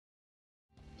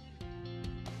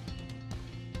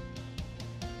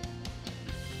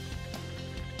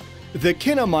The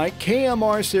KineMic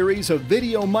KMR series of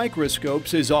video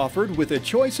microscopes is offered with a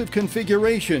choice of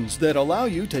configurations that allow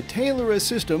you to tailor a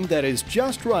system that is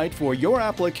just right for your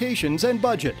applications and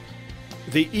budget.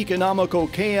 The economical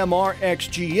KMR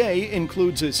XGA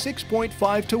includes a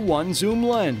 6.5:1 zoom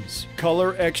lens,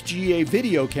 color XGA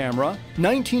video camera,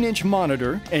 19-inch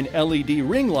monitor, an LED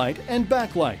ring light, and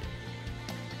backlight.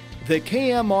 The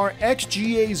KMR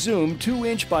XGA Zoom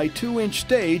 2-inch by 2-inch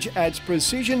stage adds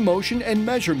precision motion and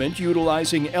measurement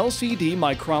utilizing LCD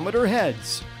micrometer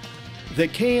heads. The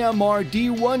KMR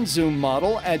D1 Zoom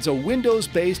model adds a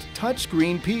Windows-based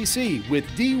touchscreen PC with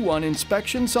D1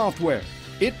 inspection software.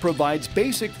 It provides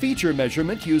basic feature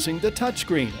measurement using the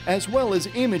touchscreen, as well as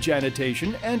image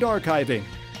annotation and archiving.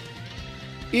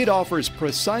 It offers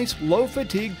precise,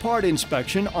 low-fatigue part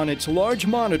inspection on its large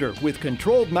monitor with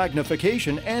controlled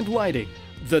magnification and lighting.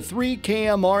 The three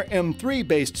KMR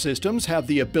M3-based systems have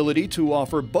the ability to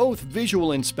offer both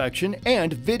visual inspection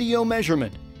and video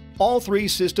measurement. All three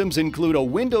systems include a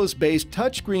Windows-based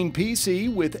touchscreen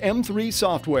PC with M3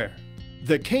 software.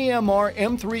 The KMR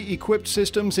M3 equipped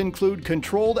systems include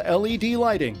controlled LED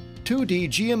lighting, 2D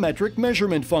geometric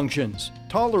measurement functions,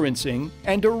 tolerancing,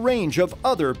 and a range of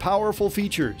other powerful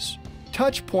features.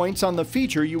 Touch points on the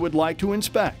feature you would like to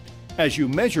inspect. As you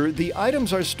measure, the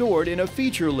items are stored in a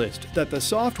feature list that the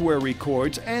software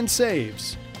records and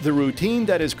saves. The routine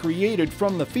that is created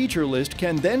from the feature list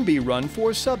can then be run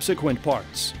for subsequent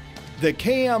parts. The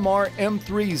KMR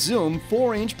M3 Zoom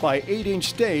 4-inch by 8-inch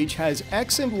stage has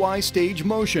X and Y stage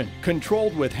motion,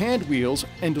 controlled with hand wheels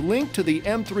and linked to the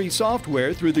M3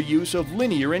 software through the use of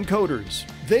linear encoders.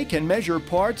 They can measure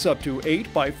parts up to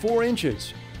 8 by 4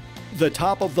 inches. The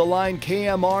top-of-the-line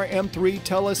KMR M3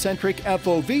 telecentric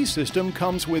FOV system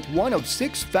comes with one of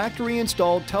 6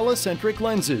 factory-installed telecentric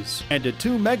lenses and a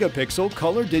 2-megapixel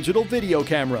color digital video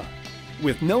camera.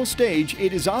 With no stage,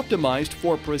 it is optimized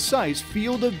for precise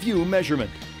field of view measurement.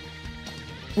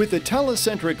 With the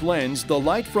telecentric lens, the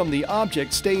light from the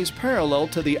object stays parallel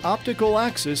to the optical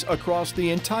axis across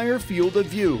the entire field of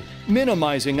view,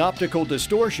 minimizing optical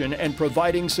distortion and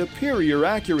providing superior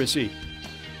accuracy.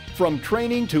 From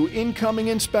training to incoming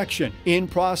inspection,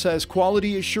 in-process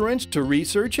quality assurance to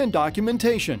research and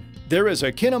documentation, there is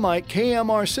a KineMic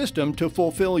KMR system to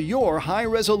fulfill your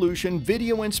high-resolution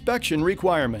video inspection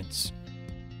requirements.